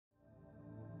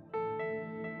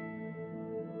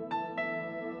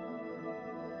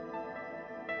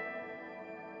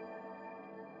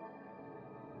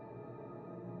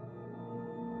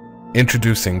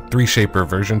Introducing 3SHAPER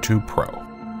version 2 Pro.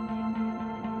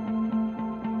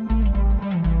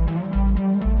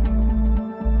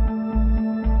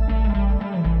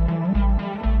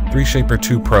 Three SHAPER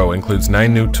 2 Pro includes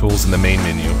 9 new tools in the main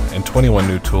menu and 21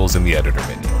 new tools in the editor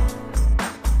menu.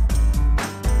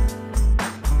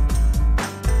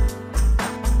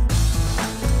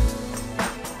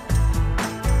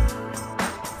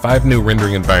 Five new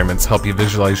rendering environments help you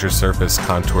visualize your surface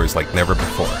contours like never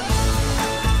before.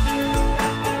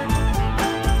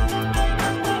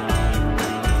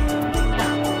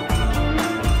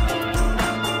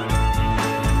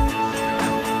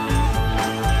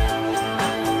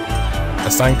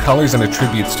 Assign colors and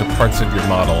attributes to parts of your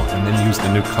model, and then use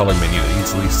the new color menu to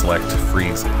easily select,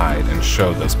 freeze, hide, and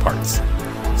show those parts.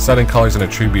 Setting colors and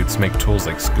attributes make tools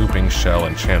like scooping, shell,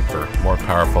 and chamfer more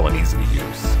powerful and easy to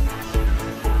use.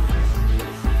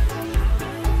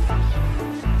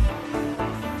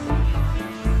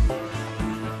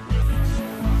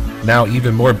 Now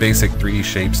even more basic 3D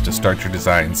shapes to start your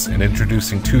designs, and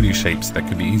introducing 2D shapes that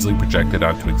can be easily projected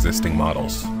onto existing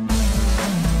models.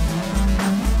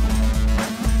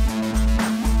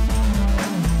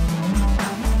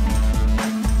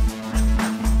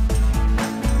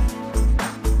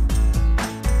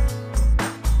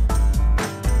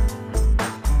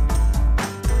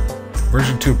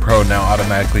 Version 2 Pro now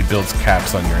automatically builds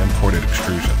caps on your imported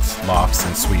extrusions, lofts,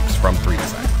 and sweeps from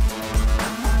 3Design.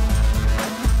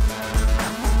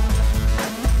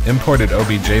 Imported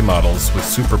OBJ models with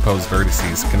superposed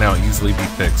vertices can now easily be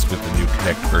fixed with the new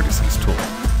Connect Vertices tool.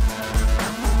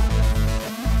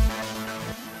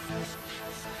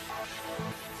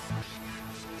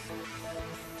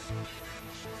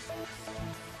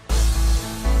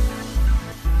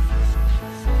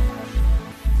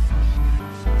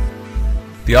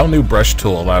 The all-new Brush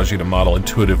tool allows you to model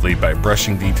intuitively by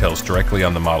brushing details directly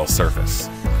on the model surface.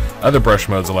 Other brush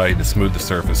modes allow you to smooth the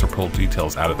surface or pull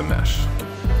details out of the mesh.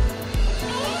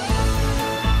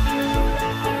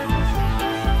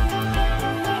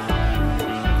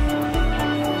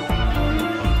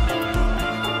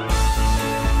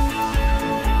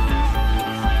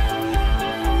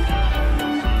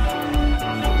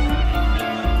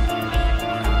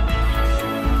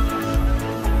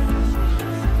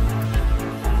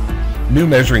 New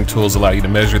measuring tools allow you to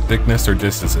measure thickness or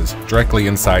distances directly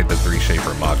inside the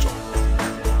 3SHAPER module.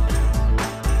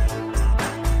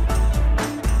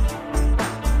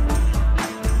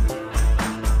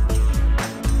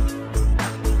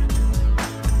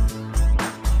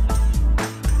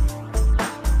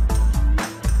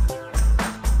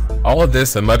 All of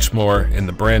this and much more in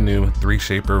the brand new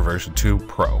 3SHAPER version 2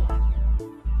 Pro.